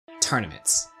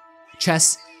tournaments.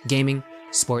 Chess, gaming,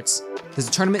 sports, there's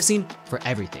a tournament scene for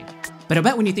everything. But I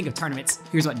bet when you think of tournaments,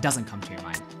 here's what doesn't come to your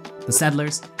mind. The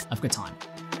Settlers of Catan.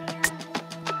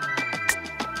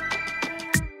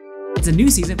 It's a new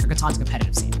season for Catan's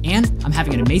competitive scene, and I'm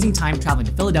having an amazing time traveling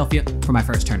to Philadelphia for my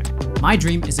first tournament. My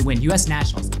dream is to win US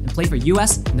Nationals and play for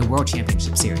US in the World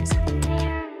Championship Series.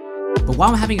 But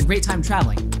while I'm having a great time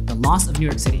traveling, the loss of New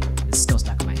York City is still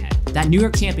stuck in my head. That New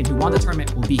York champion who won the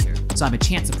tournament will be here, so I have a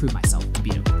chance to prove myself and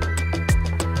beat him.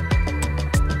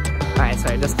 Alright, so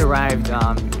I just arrived.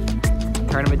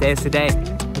 Tournament day is today.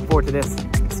 Looking forward to this.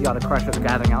 See all the crushers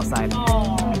gathering outside.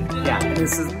 Yeah,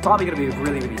 this is probably going to be a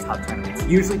really, really tough tournament.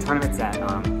 Usually tournaments at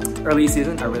early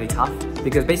season are really tough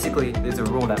because basically there's a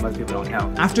rule that most people don't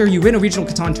know. After you win a regional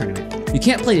Catan tournament, you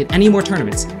can't play in any more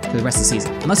tournaments for the rest of the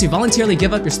season, unless you voluntarily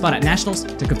give up your spot at Nationals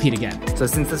to compete again. So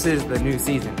since this is the new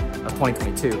season of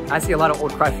 2022, I see a lot of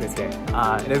old crushers here.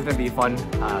 It is going to be a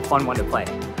fun one to play.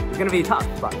 It's going to be tough,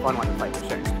 but fun one to play for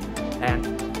sure. And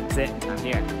that's it, I'm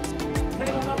here.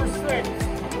 Table number 6.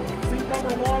 Seat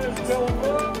number 1 is Bill.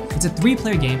 It's a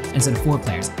 3-player game instead of 4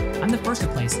 players. I'm the first to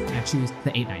place, and I choose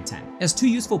the 8, 9, 10. It has 2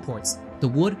 useful ports, the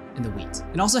wood and the wheat.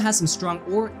 It also has some strong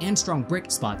ore and strong brick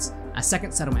spots as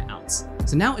second settlement outs.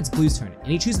 So now it's Blue's turn,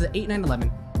 and he chooses the 8, 9,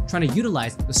 11, trying to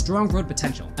utilize the strong road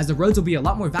potential, as the roads will be a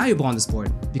lot more valuable on this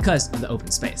board because of the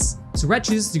open space. So Red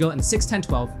chooses to go in the 6, 10,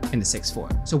 12 and the 6, 4.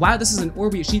 So while this is an ore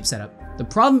wheat sheep setup, the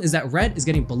problem is that Red is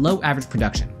getting below average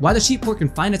production. While the sheep port can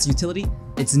find its utility,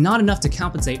 it's not enough to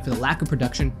compensate for the lack of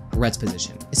production for Red's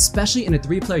position, especially in a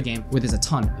 3-player game where there's a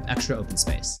ton of extra open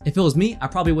space. If it was me, I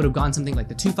probably would have gone something like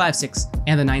the 2, 5, 6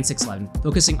 and the 9, 6, 11,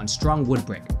 focusing on strong wood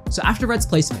brick. So after Red's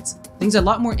placements, things are a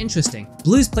lot more interesting.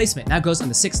 Blue's placement now goes on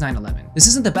the 6, 9, 11. This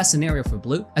isn't the best scenario for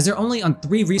Blue, as they're only on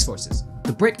 3 resources: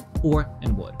 the brick, ore,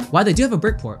 and wood. While they do have a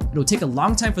brick port, it will take a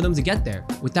long time for them to get there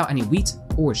without any wheat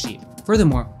or sheep.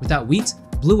 Furthermore, without wheat,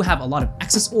 Blue will have a lot of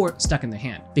excess ore stuck in their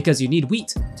hand, because you need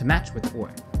wheat to match with the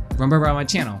ore. Remember on my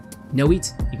channel, no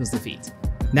wheat equals defeat.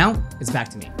 Now, it's back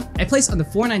to me. I place on the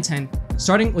 4, 9, 10,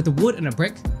 starting with the wood and a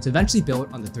brick to eventually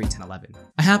build on the 3, 10, 11.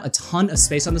 I have a ton of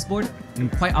space on this board, and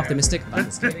I'm quite optimistic about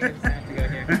this game.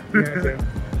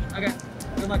 Okay,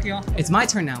 good luck y'all. It's my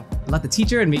turn now to let the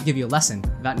teacher and me give you a lesson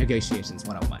about negotiations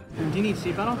 101. Do you need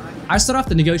sheep at all? I start off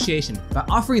the negotiation by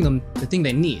offering them the thing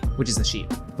they need, which is the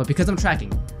sheep. But because I'm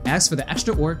tracking, I ask for the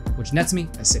extra ore, which nets me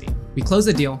a city. We close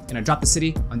the deal, and I drop the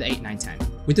city on the 8, 9, 10.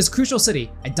 With this crucial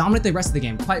city, I dominate the rest of the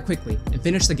game quite quickly and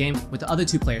finish the game with the other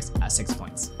 2 players at 6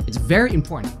 points. It's very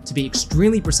important to be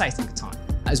extremely precise in Catan,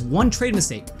 as one trade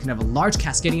mistake can have a large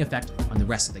cascading effect on the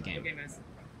rest of the game. Okay, guys.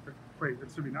 Wait, it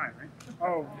should be 9, right?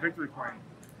 Oh, victory point.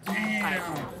 Damn.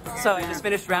 So I just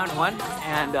finished round 1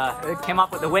 and it came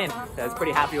up with a win. So I was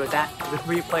pretty happy with that. It was a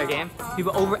 3-player game.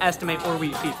 People overestimate ore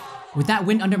wheat sheep. With that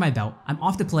win under my belt, I'm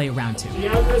off to play round 2. The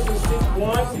address is seat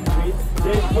 1,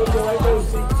 Dave Pocoleco,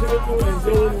 seat 2, and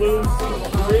Dylan Loon, seat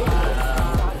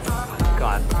 3.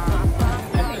 God.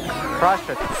 Crushed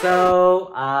it.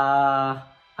 So,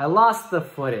 I lost the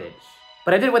footage.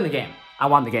 But I did win the game. I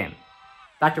won the game.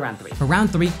 Back to round 3. For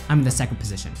round 3, I'm in the second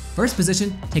position. First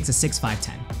position takes a 6, 5,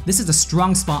 10. This is a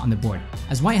strong spot on the board,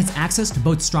 as White has access to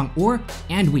both strong ore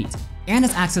and wheat, and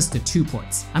has access to 2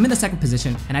 ports. I'm in the second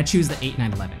position, and I choose the 8,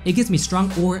 9, 11. It gives me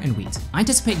strong ore and wheat. I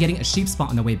anticipate getting a sheep spot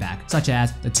on the way back, such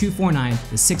as the 2, 4, 9,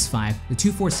 the 6, 5, the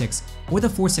 2, 4, 6, or the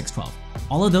 4, 6, 12.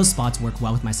 All of those spots work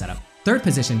well with my setup. Third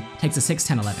position takes a 6,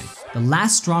 10, 11, the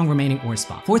last strong remaining ore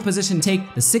spot. Fourth position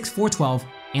take the 6, 4, 12,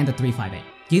 and the 3, 5, 8,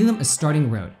 giving them a starting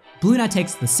road. Blue now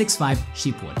takes the 6, 5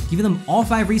 sheepwood, giving them all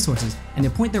 5 resources, and they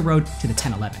point their road to the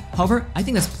 10, 11. However, I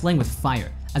think that's playing with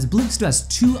fire, as Blue still has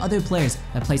 2 other players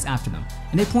that place after them,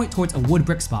 and they point towards a wood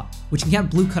brick spot, which can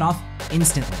get Blue cut off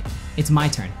instantly. It's my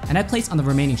turn, and I place on the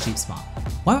remaining sheep spot.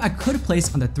 While I could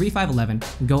place on the 3, 5, 11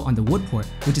 and go on the wood port,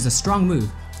 which is a strong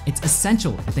move, it's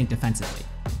essential to think defensively.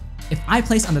 If I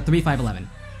place on the 3, 5, 11,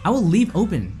 I will leave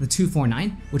open the 2, 4,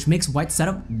 9, which makes White's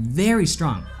setup very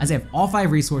strong, as they have all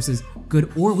 5 resources,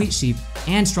 good ore wheat sheep,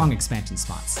 and strong expansion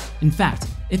spots. In fact,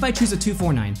 if I choose a 2,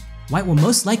 4, 9, White will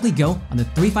most likely go on the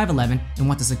 3, 5, 11 and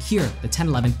want to secure the 10,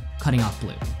 11, cutting off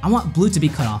Blue. I want Blue to be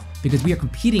cut off because we are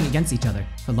competing against each other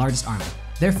for the largest army.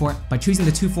 Therefore, by choosing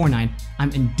the 2, 4, 9,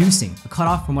 I'm inducing a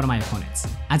cutoff from one of my opponents.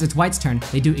 As it's White's turn,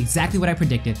 they do exactly what I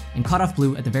predicted and cut off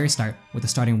Blue at the very start with the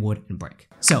starting wood and brick.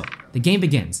 So, the game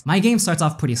begins. My game starts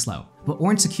off pretty slow, but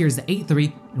Orange secures the 8,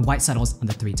 3 and White settles on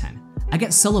the 3, 10. I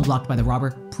get solo blocked by the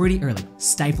robber pretty early,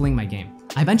 stifling my game.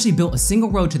 I eventually built a single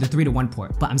road to the 3 to 1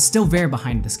 port, but I'm still very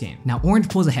behind this game. Now Orange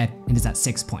pulls ahead and is at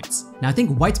 6 points. Now I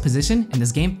think White's position in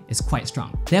this game is quite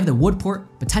strong. They have the wood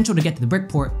port, potential to get to the brick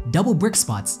port, double brick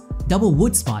spots, double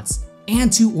wood spots,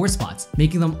 and 2 ore spots,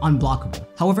 making them unblockable.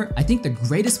 However, I think the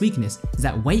greatest weakness is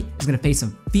that white is going to face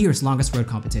some fierce longest road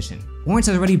competition. Orange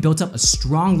has already built up a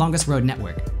strong longest road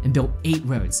network and built 8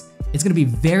 roads. It's going to be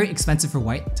very expensive for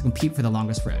white to compete for the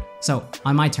longest road. So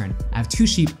on my turn, I have 2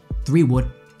 sheep, 3 wood,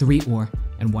 3 ore,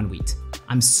 and 1 wheat.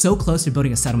 I'm so close to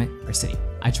building a settlement or city.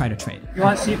 I try to trade. You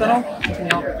want sheep at all? Can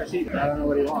you help with the sheep? I don't know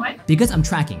what you want. Because I'm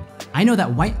tracking, I know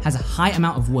that white has a high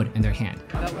amount of wood in their hand.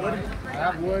 I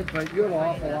have wood, but you have an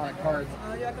awful lot of cards.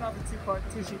 Yeah, I can offer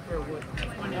 2 sheep for a wood.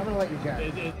 I'm gonna let you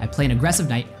get. I play an aggressive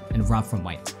knight and rob from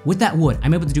white. With that wood,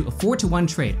 I'm able to do a 4-to-1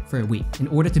 trade for a wheat in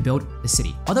order to build the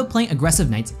city. Although playing aggressive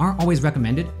knights aren't always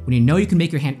recommended, when you know you can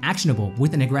make your hand actionable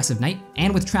with an aggressive knight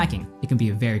and with tracking, it can be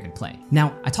a very good play.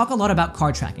 Now, I talk a lot about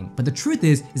card tracking, but the truth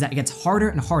is that it gets harder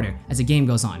and harder as the game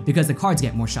goes on because the cards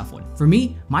get more shuffled. For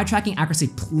me, my tracking accuracy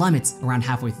plummets around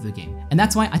halfway through the game, and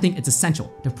that's why I think it's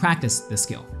essential to practice this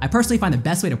skill. I personally find the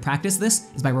best way to practice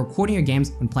this is by recording your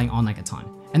games when playing Online Catan.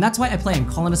 And that's why I play on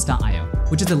Colonist.io,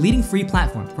 which is the leading free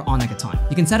platform for Online Catan.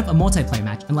 You can set up a multiplayer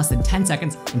match in less than 10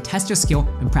 seconds and test your skill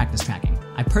and practice tracking.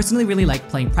 I personally really like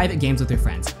playing private games with your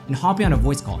friends and hopping on a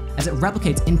voice call as it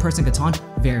replicates in-person Catan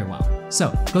very well.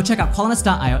 So go check out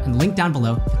Colonist.io and link down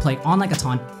below to play Online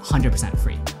Catan 100%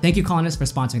 free. Thank you Colonist for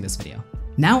sponsoring this video.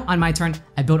 Now on my turn,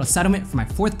 I built a settlement for my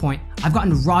 4th point. I've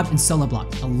gotten robbed and solo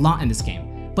blocked a lot in this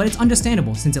game, but it's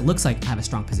understandable since it looks like I have a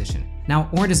strong position. Now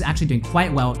Orange is actually doing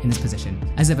quite well in this position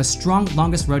as they have a strong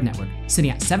longest road network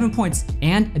sitting at 7 points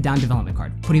and a down development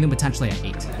card, putting them potentially at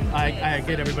 8. I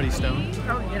get everybody's stone.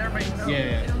 Oh, get everybody's stone?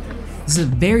 Yeah. This is a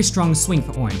very strong swing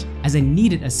for Orange as they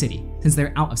needed a city since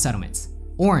they're out of settlements.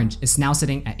 Orange is now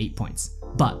sitting at 8 points.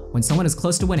 But when someone is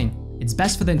close to winning, it's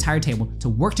best for the entire table to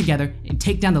work together and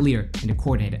take down the leader in a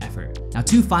coordinated effort. Now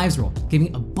 2 5s roll,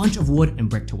 giving a bunch of wood and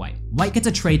brick to white. White gets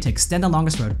a trade to extend the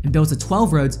longest road and builds the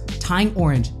 12 roads, tying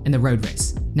Orange in the road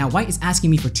race. Now white is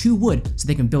asking me for 2 wood so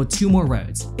they can build 2 more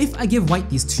roads. If I give white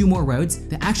these 2 more roads,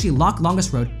 they actually lock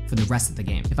longest road for the rest of the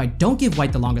game. If I don't give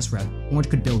white the longest road, Orange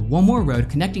could build 1 more road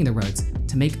connecting the roads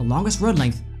to make a longest road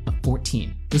length of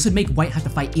 14. This would make white have to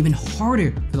fight even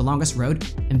harder for the longest road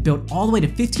and build all the way to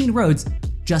 15 roads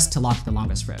just to lock the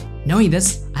longest road. Knowing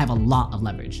this, I have a lot of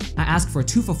leverage. I asked for a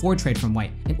 2-for-4 trade from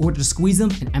white in order to squeeze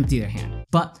them and empty their hand.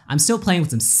 But I'm still playing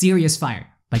with some serious fire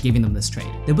by giving them this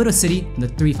trade. They built a city in the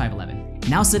 3-5-11,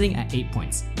 now sitting at 8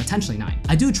 points, potentially 9.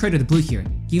 I do a trade with blue here,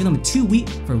 giving them 2 wheat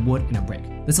for wood and a brick.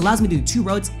 This allows me to do 2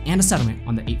 roads and a settlement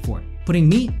on the 8-4, putting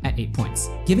me at 8 points.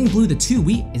 Giving blue the 2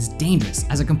 wheat is dangerous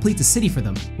as it completes a city for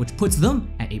them, which puts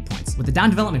them at 8 points. With a down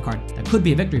development card, that could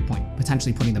be a victory point,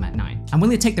 potentially putting them at 9. I'm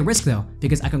willing to take the risk though,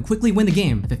 because I can quickly win the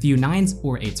game if a few 9s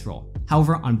or 8s roll.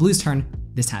 However, on blue's turn,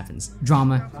 this happens.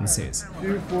 Drama ensues.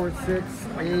 2, 4, 6,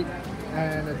 8,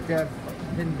 and a death.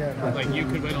 Like you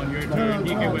could win on your turn,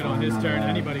 he could win on his turn,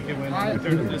 anybody can win on your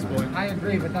turn at this point. I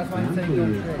agree, but that's why I'm saying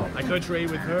don't trade. I could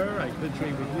trade with her, I could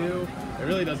trade with you. It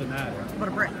really doesn't matter. What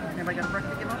a brick. Anybody got a brick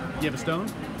to give up? You have a stone?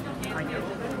 I do.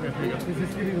 Here you go. Does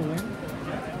this give you the win?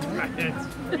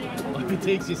 Well, it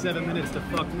takes you 7 minutes to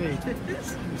fuck me.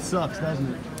 It sucks,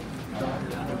 doesn't it?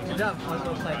 Good job. Let's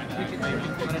go play.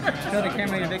 Show the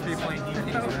camera your victory point.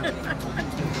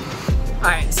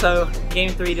 Alright, so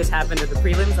game 3 just happened at the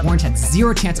prelims. Orange had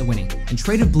 0 chance of winning and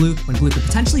traded blue when blue could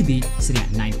potentially be sitting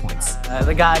at 9 points.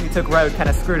 The guy who took road kind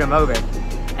of screwed him over.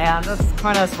 And that's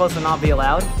kind of supposed to not be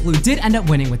allowed. Blue did end up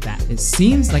winning with that. It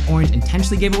seems like Orange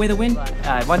intentionally gave away the win.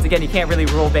 But, once again, you can't really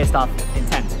rule based off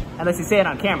intent, unless you say it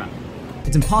on camera.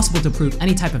 It's impossible to prove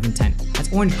any type of intent,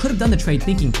 as Orange could have done the trade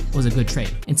thinking it was a good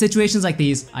trade. In situations like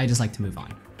these, I just like to move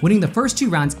on. Winning the first 2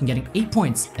 rounds and getting 8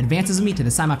 points advances me to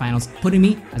the semifinals, putting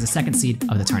me as the 2nd seed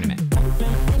of the tournament.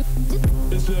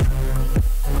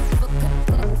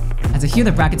 As I hear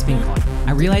the brackets being called,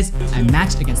 I realize I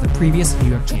matched against the previous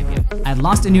New York champion. I had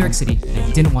lost in New York City and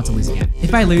I didn't want to lose again.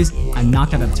 If I lose, I'm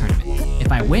knocked out of the tournament.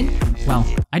 If I win, well,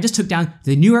 I just took down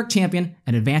the New York champion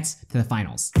and advanced to the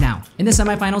finals. Now, in the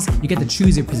semifinals, you get to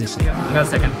choose your position. Go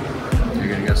second. You're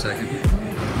gonna go second?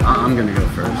 I'm gonna go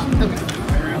first. Okay.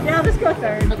 Yeah, let's go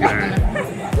third.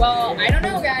 Okay. Well, I don't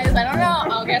know, guys. I don't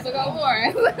know. I guess I'll go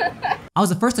fourth. I was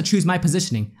the first to choose my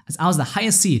positioning as I was the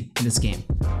highest seed in this game.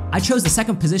 I chose the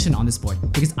 2nd position on this board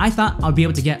because I thought I would be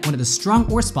able to get one of the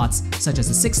strong ore spots such as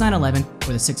the 6-9-11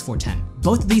 or the 6-4-10.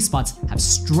 Both of these spots have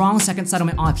strong second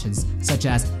settlement options such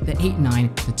as the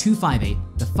 8-9, the 2-5-8,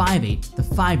 the 5-8, the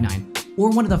 5-9, or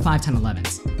one of the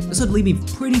 5-10-11s. This would leave me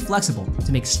pretty flexible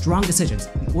to make strong decisions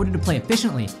in order to play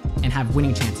efficiently and have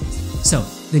winning chances. So,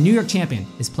 the New York champion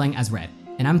is playing as red,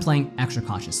 and I'm playing extra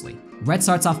cautiously. Red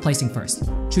starts off placing first,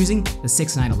 choosing the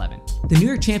 6-9-11. The New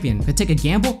York champion could take a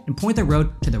gamble and point the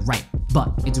road to the right,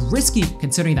 but it's risky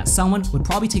considering that someone would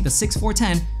probably take the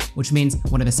 6-4-10, which means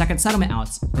one of the second settlement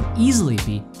outs could easily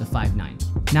be the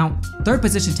 5-9. Now, third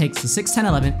position takes the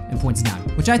 6-10-11 and points down,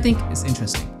 which I think is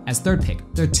interesting. As third pick,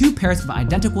 there are two pairs of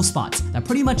identical spots that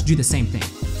pretty much do the same thing.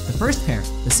 The first pair,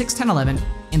 the 6-10-11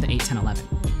 and the 8-10-11.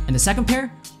 And the second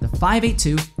pair, the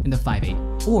 5-8-2 and the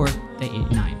 5-8, or the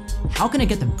 8-9. How can I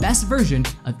get the best version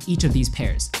of each of these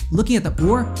pairs? Looking at the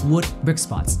ore, wood, brick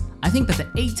spots, I think that the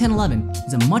 8-10-11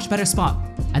 is a much better spot,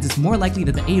 as it's more likely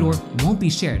that the 8 ore won't be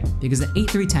shared because the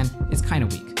 8-3-10 is kind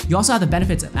of weak. You also have the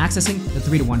benefits of accessing the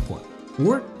 3-1 port,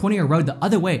 or pointing your road the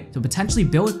other way to potentially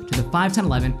build to the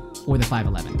 5-10-11 or the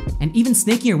 5-11, and even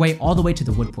snaking your way all the way to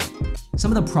the wood port.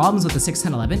 Some of the problems with the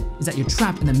 6-10-11 is that you're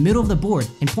trapped in the middle of the board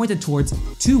and pointed towards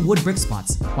 2 wood brick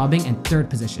spots while being in third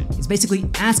position. It's basically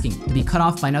asking to be cut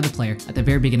off by another player at the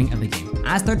very beginning of the game.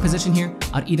 As third position here,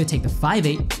 I'd either take the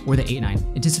 5-8 or the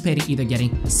 8-9, anticipating either getting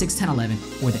the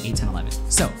 6-10-11 or the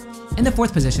 8-10-11. So, in the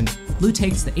fourth position, blue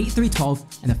takes the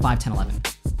 8-3-12 and the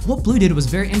 5-10-11. What blue did was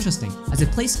very interesting, as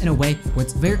it placed in a way where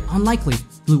it's very unlikely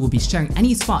blue will be sharing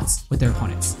any spots with their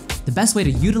opponents. The best way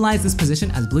to utilize this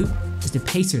position as blue is to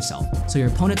pace yourself, so your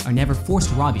opponents are never forced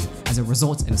to rob you as it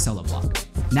results in a solo block.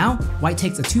 Now, white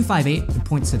takes a 2-5-8 and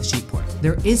points to the sheep port.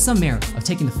 There is some merit of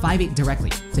taking the 5-8 directly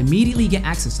to immediately get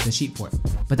access to the sheep port,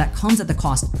 but that comes at the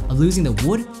cost of losing the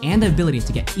wood and the ability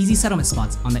to get easy settlement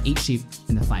spots on the 8 sheep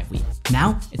and the 5 wheat.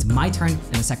 Now, it's my turn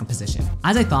in the second position.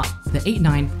 As I thought, the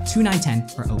 8-9,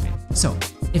 2-9-10 are open. So,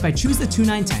 if I choose the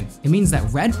 2-9-10, it means that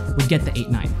red would get the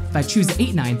 8-9. If I choose the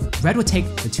 8-9, red would take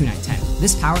the 2-9-10.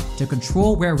 This power to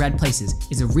control where red places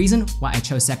is the reason why I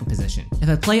chose second position. If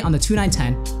I play on the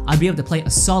 2-9-10, I'd be able to play a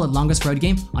solid longest road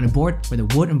game on a board where the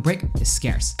wood and brick is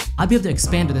scarce. I'd be able to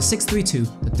expand to the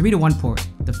 6-3-2, the 3-1 port,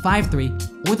 the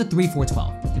 5-3, or the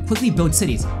 3-4-12 to quickly build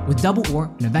cities with double ore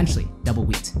and eventually double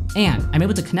wheat. And I'm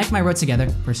able to connect my road together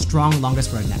for a strong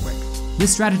longest road network.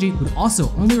 This strategy would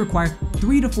also only require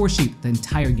 3 to 4 sheep the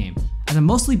entire game, as I'm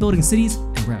mostly building cities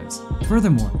and roads.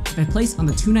 Furthermore, if I place on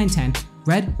the 2-9-10,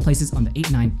 red places on the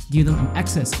 8-9, giving them an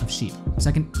excess of sheep, so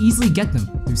I can easily get them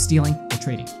through stealing or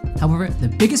trading. However, the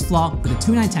biggest flaw with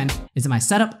the 2-9-10 is that my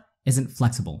setup isn't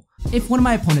flexible. If one of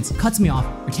my opponents cuts me off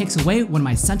or takes away one of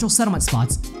my central settlement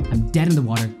spots, I'm dead in the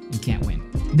water and can't win.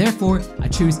 Therefore, I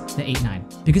choose the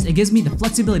 8-9 because it gives me the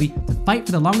flexibility to fight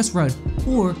for the longest road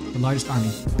or the largest army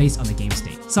based on the game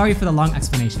state. Sorry for the long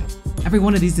explanation. Every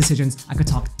one of these decisions I could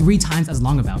talk 3 times as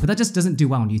long about, but that just doesn't do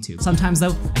well on YouTube. Sometimes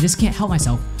though, I just can't help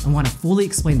myself and want to fully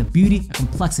explain the beauty and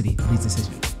complexity of these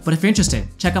decisions. But if you're interested,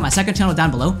 check out my second channel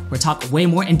down below where I talk way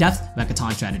more in depth about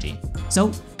Catan strategy.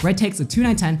 So, red takes the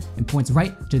 2-9-10 and points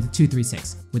right to the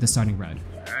 2-3-6 with the starting road.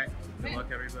 Alright, good luck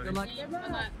everybody. Good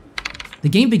luck. The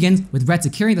game begins with red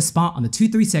securing the spot on the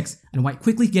 2-3-6 and white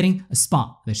quickly getting a spot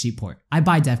on the sheep port. I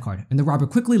buy dev card and the robber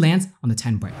quickly lands on the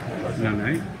 10 brick. No,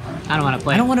 night? I don't want to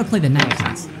play. I don't want to play the 9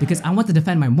 class because I want to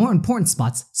defend my more important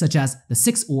spots such as the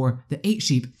 6 ore, the 8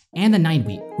 sheep, and the 9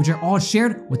 wheat, which are all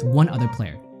shared with one other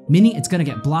player, meaning it's gonna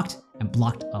get blocked and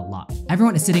blocked a lot.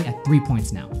 Everyone is sitting at 3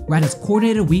 points now. Red has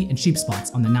coordinated wheat and sheep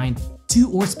spots on the 9,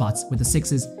 2 ore spots with the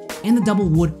 6s, and the double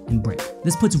wood and brick.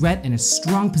 This puts red in a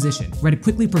strong position. Red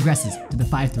quickly progresses to the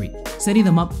 5-3, setting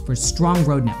them up for a strong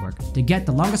road network to get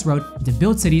the longest road and to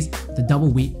build cities with the double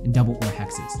wheat and double ore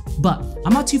hexes. But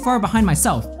I'm not too far behind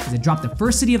myself as I drop the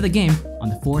first city of the game on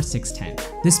the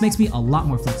 4-6-10. This makes me a lot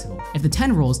more flexible. If the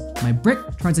 10 rolls, my brick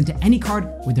turns into any card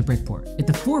with the brick port. If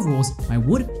the 4 rolls, my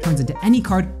wood turns into any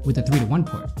card with the 3-1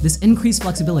 port. This increased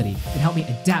flexibility can help me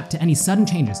adapt to any sudden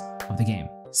changes of the game.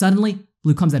 Suddenly,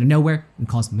 blue comes out of nowhere and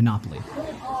calls Monopoly.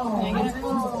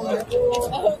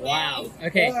 Wow.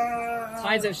 Okay.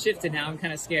 Tides have shifted now. I'm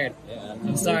kind of scared.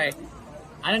 I'm sorry.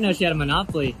 I didn't know she had a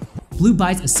Monopoly. Blue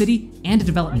buys a city and a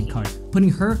development card, putting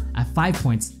her at 5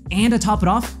 points. And to top it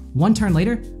off, 1 turn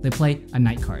later, they play a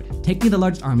knight card. Taking the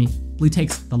largest army, blue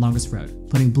takes the longest road,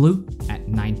 putting blue at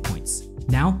 9 points.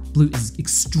 Now, blue is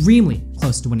extremely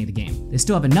close to winning the game. They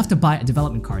still have enough to buy a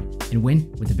development card and win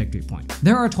with a victory point.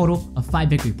 There are a total of 5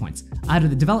 victory points out of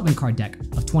the development card deck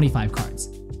of 25 cards.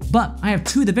 But I have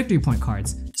 2 of the victory point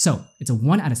cards, so it's a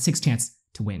 1 out of 6 chance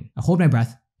to win. I hold my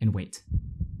breath and wait.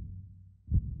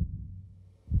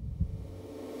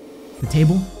 The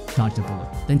table dodged a bullet.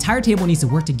 The entire table needs to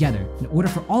work together in order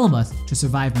for all of us to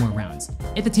survive more rounds.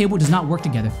 If the table does not work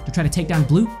together to try to take down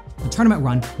blue, the tournament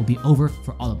run will be over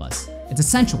for all of us. It's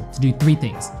essential to do 3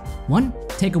 things. 1,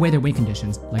 take away their win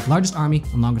conditions like largest army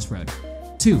and longest road.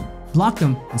 2, block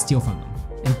them and steal from them.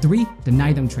 And 3,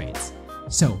 deny them trades.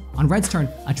 So, on red's turn,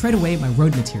 I trade away my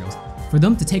road materials for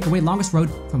them to take away longest road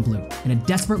from blue in a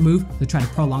desperate move to try to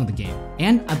prolong the game.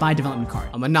 And I buy a development card,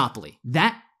 a Monopoly.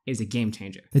 That is a game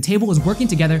changer. The table is working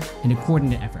together in a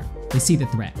coordinated effort. They see the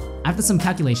threat. After some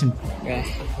calculation, I'm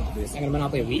gonna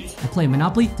Monopoly wheat. I play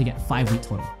Monopoly to get 5 wheat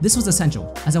total. This was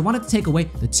essential, as I wanted to take away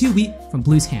the 2 wheat from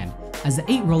Blue's hand, as the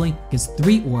 8 rolling gives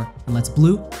 3 ore and lets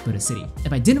Blue build a city.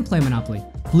 If I didn't play Monopoly,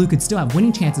 Blue could still have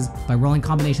winning chances by rolling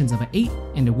combinations of an 8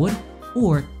 and a wood,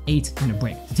 or 8 and a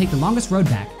brick, to take the longest road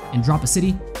back and drop a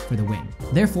city for the win.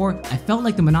 Therefore, I felt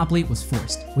like the Monopoly was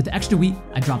forced. With the extra wheat,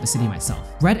 I drop a city myself.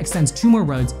 Red extends 2 more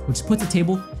roads, which puts the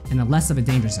table in a less of a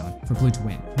danger zone for Blue to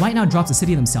win. White now drops a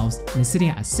city themselves and is sitting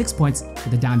at 6 points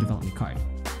with a down development card.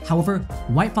 However,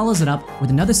 White follows it up with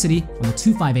another city on the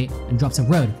 2-5-8 and drops a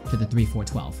road to the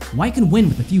 3-4-12. White can win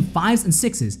with a few 5s and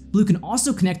 6s. Blue can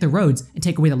also connect the roads and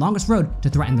take away the longest road to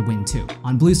threaten the win too.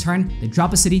 On Blue's turn, they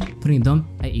drop a city, putting them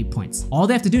at 8 points. All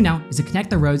they have to do now is to connect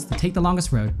the roads to take the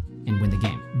longest road and win the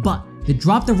game. But they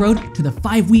drop the road to the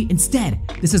 5 wheat instead.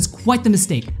 This is quite the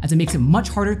mistake, as it makes it much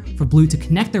harder for Blue to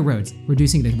connect their roads,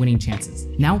 reducing their winning chances.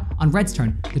 Now, on Red's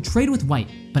turn, they trade with White,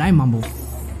 but I mumble.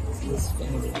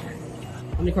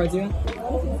 How many cards do you have?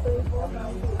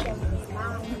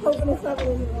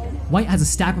 White has a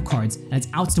stack of cards and it's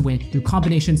outs to win through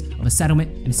combinations of a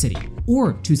settlement and a city,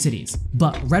 or 2 cities.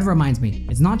 But Red reminds me,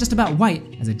 it's not just about White,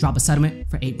 as they drop a settlement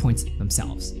for 8 points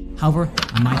themselves. However,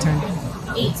 on my turn,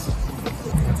 8.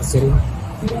 That's a city.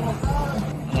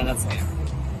 And that's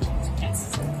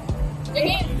yes.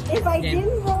 If I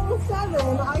didn't roll a 7,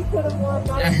 I could have won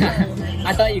my turn.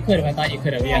 I thought you could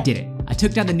have, yeah. I did it. I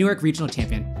took down the New York Regional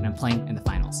Champion and I'm playing in the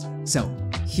finals. So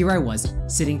here I was,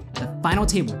 sitting at the final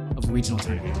table of a regional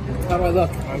tournament. How do I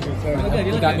look?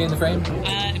 You got me in the frame?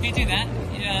 If you do that,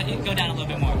 you can go down a little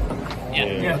bit more.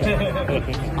 Yeah.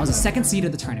 I was the 2nd seed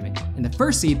of the tournament, and the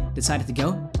 1st seed decided to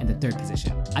go in the 3rd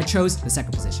position. I chose the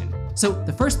 2nd position. So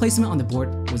the first placement on the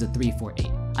board was a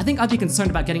 3-4-8. I think I'd be concerned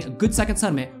about getting a good 2nd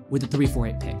settlement with the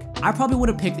 3-4-8 pick. I probably would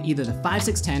have picked either the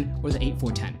 5-6-10 or the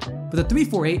 8-4-10, but the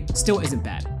 3-4-8 still isn't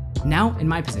bad. Now, in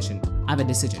my position, I have a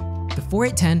decision. The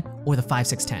 4-8-10 or the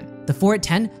 5-6-10. The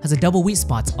 4-8-10 has a double wheat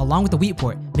spots along with the wheat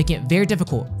port, making it very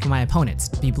difficult for my opponents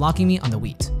to be blocking me on the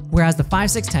wheat. Whereas the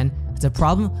 5-6-10 has a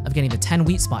problem of getting the 10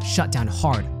 wheat spot shut down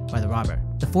hard by the robber.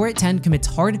 The 4-8-10 commits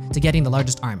hard to getting the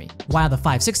largest army, while the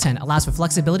 5-6-10 allows for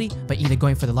flexibility by either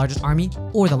going for the largest army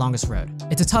or the longest road.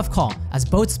 It's a tough call, as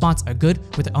both spots are good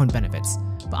with their own benefits,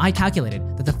 but I calculated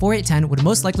that the 4-8-10 would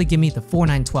most likely give me the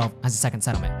 4-9-12 as a 2nd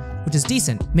settlement, which is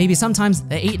decent. Maybe sometimes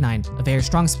the 8-9, a very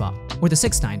strong spot, or the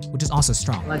 6-9, which is also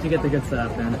strong. Let you get the good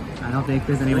stuff, man. I don't think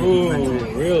there's any way you can prevent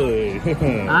it. Really?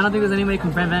 I don't think there's any way you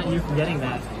can prevent you from getting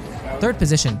that. 3rd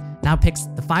position now picks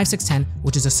the 5-6-10,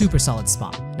 which is a super solid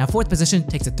spot. Now 4th position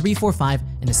takes a 3-4-5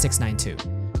 and a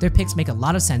 6-9-2. Their picks make a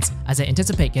lot of sense, as they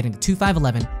anticipate getting the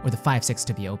 2-5-11 or the 5-6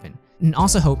 to be open, and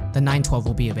also hope the 9-12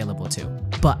 will be available too.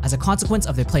 But as a consequence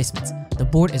of their placements, the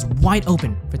board is wide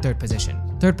open for 3rd position.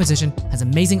 3rd position has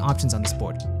amazing options on this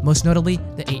board, most notably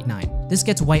the 8-9. This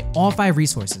gets White all 5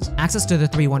 resources, access to the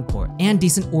 3-1 port, and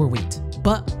decent ore wheat.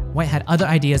 But White had other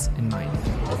ideas in mind.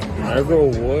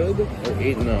 Aggro wood or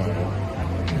 8-9?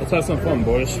 Let's have some fun,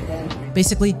 boys.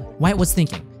 Basically, White was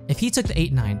thinking, if he took the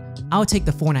 8-9, I would take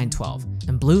the 4-9-12,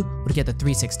 and Blue would get the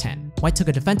 3-6-10. White took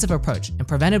a defensive approach and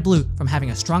prevented Blue from having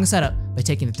a strong setup by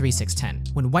taking the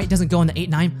 3-6-10. When White doesn't go on the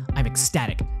 8-9, I'm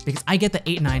ecstatic, because I get the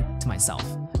 8-9 to myself.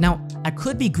 Now, I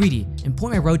could be greedy and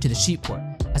point my road to the sheep port,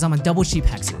 as I'm on double sheep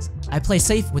hexes. I play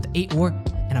safe with 8 ore,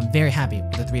 and I'm very happy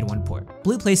with the 3-1 port.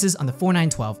 Blue places on the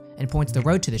 4-9-12 and points the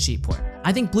road to the sheep port.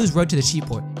 I think Blue's road to the sheep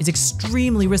port is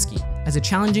extremely risky, as a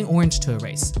challenging Orange to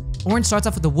erase. Orange starts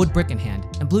off with a wood brick in hand,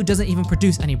 and Blue doesn't even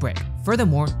produce any brick.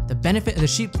 Furthermore, the benefit of the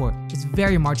sheep port is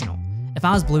very marginal. If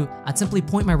I was Blue, I'd simply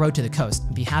point my road to the coast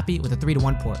and be happy with a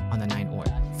 3-1 port on the 9 ore.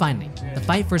 Finally, the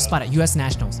fight for a spot at US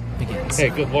Nationals begins. Hey,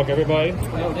 good luck, everybody.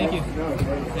 Oh, thank you.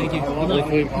 Thank you.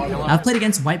 I've played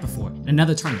against White before in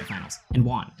another tournament finals and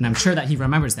won, and I'm sure that he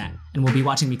remembers that and will be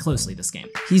watching me closely this game.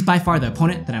 He's by far the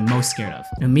opponent that I'm most scared of.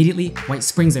 And immediately, White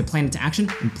springs their plan into action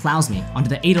and plows me onto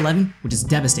the 8-11, which is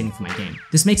devastating for my game.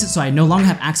 This makes it so I no longer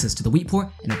have access to the wheat port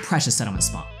and a precious settlement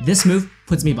spot. This move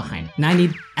puts me behind, and I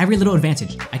need every little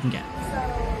advantage I can get.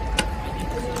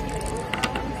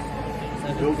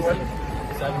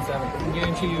 7-7. You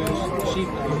guarantee your sheep?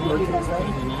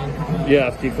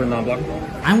 Yeah, sheep for non-block.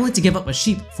 I'm willing to give up a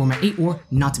sheep for my 8 ore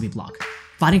not to be blocked.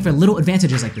 Fighting for little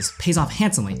advantages like this pays off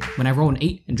handsomely when I roll an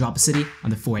 8 and drop a city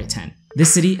on the 4-8-10.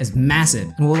 This city is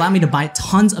massive and will allow me to buy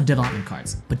tons of development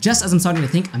cards. But just as I'm starting to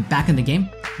think I'm back in the game,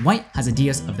 White has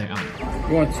ideas of their own.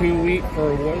 You want 2 wheat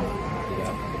for wood?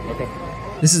 Yeah. Okay.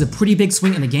 This is a pretty big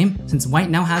swing in the game since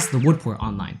white now has the wood port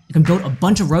online. It can build a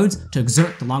bunch of roads to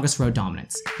exert the longest road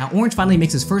dominance. Now orange finally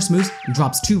makes his first moves and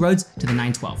drops 2 roads to the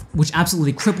 9-12, which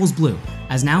absolutely cripples blue,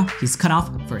 as now he's cut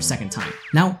off for a second time.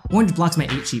 Now orange blocks my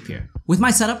 8 sheep here. With my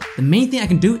setup, the main thing I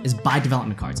can do is buy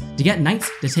development cards to get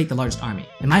knights to take the largest army,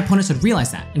 and my opponent should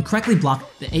realize that and correctly block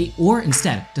the 8 ore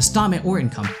instead to stop my ore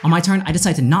income. On my turn, I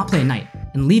decide to not play a knight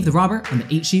and leave the robber on the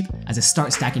 8 sheep as I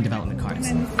start stacking development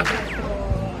cards.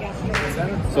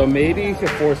 So maybe you should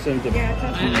force him to. I do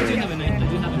have a knight.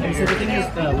 So the thing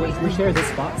is, we share this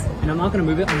spot, and I'm not going to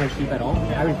move it on my sheep at all.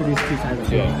 I reproduce 2 sides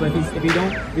of it. But if you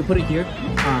don't, you put it here,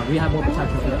 we have more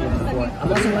protection for that than before. I'm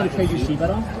also going to trade you sheep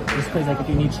at all, just because like if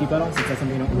you need sheep at all, since that's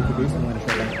something you don't reproduce, I'm going to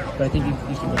trade that. But I think you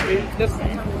should go.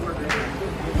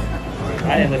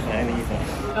 I didn't listen to any of you.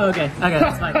 Oh, okay,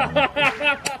 that's fine.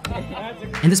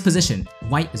 In this position,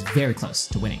 white is very close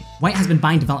to winning. White has been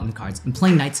buying development cards and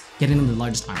playing knights, getting them the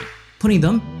largest army, putting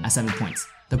them at 7 points.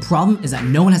 The problem is that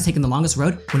no one has taken the longest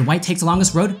road. When white takes the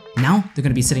longest road, now they're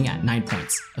going to be sitting at 9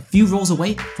 points, a few rolls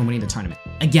away from winning the tournament.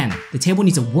 Again, the table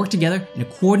needs to work together in a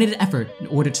coordinated effort in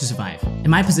order to survive.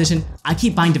 In my position, I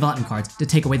keep buying development cards to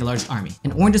take away the largest army.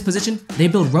 In orange's position, they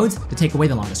build roads to take away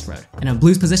the longest road. And in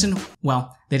blue's position,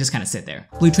 well, they just kind of sit there.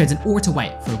 Blue trades an ore to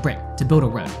white for a brick to build a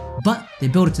road, but they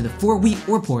build it to the 4 wheat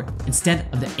ore port instead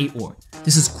of the 8 ore.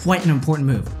 This is quite an important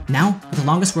move. Now, with the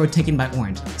longest road taken by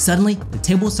orange, suddenly the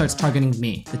table starts targeting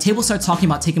me. The table starts talking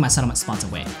about taking my settlement spots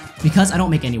away, because I don't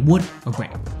make any wood or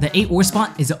brick. The 8 ore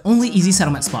spot is the only easy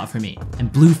settlement spot for me,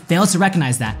 and blue fails to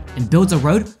recognize that and builds a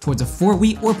road towards a 4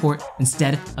 wheat ore port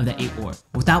instead of the 8 ore.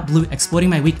 Without blue exploiting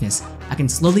my weakness, I can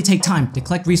slowly take time to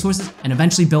collect resources and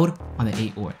eventually build on the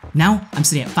 8 ore. Now, I'm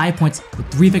sitting at 5 points with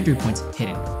 3 victory points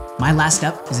hidden. My last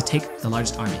step is to take the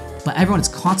largest army, but everyone is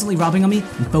constantly robbing on me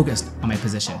and focused on my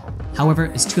position. However,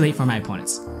 it's too late for my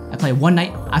opponents. I play one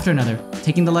knight after another,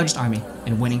 taking the largest army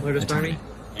and winning the tournament.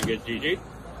 You get GG.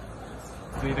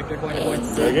 3 victory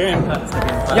points. Good game.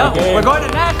 Yo, we're going to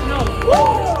nationals!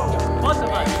 Woo! Most of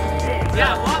us.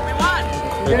 Yeah, we won!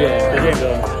 Good game,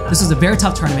 Dylan. This was a very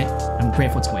tough tournament, and I'm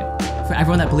grateful to win. For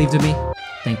everyone that believed in me,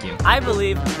 thank you. I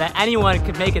believe that anyone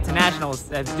could make it to nationals.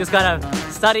 You just gotta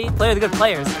study, play with good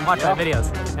players, and watch our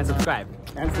videos, and subscribe.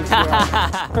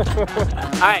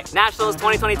 Alright, Nationals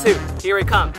 2022, here we come.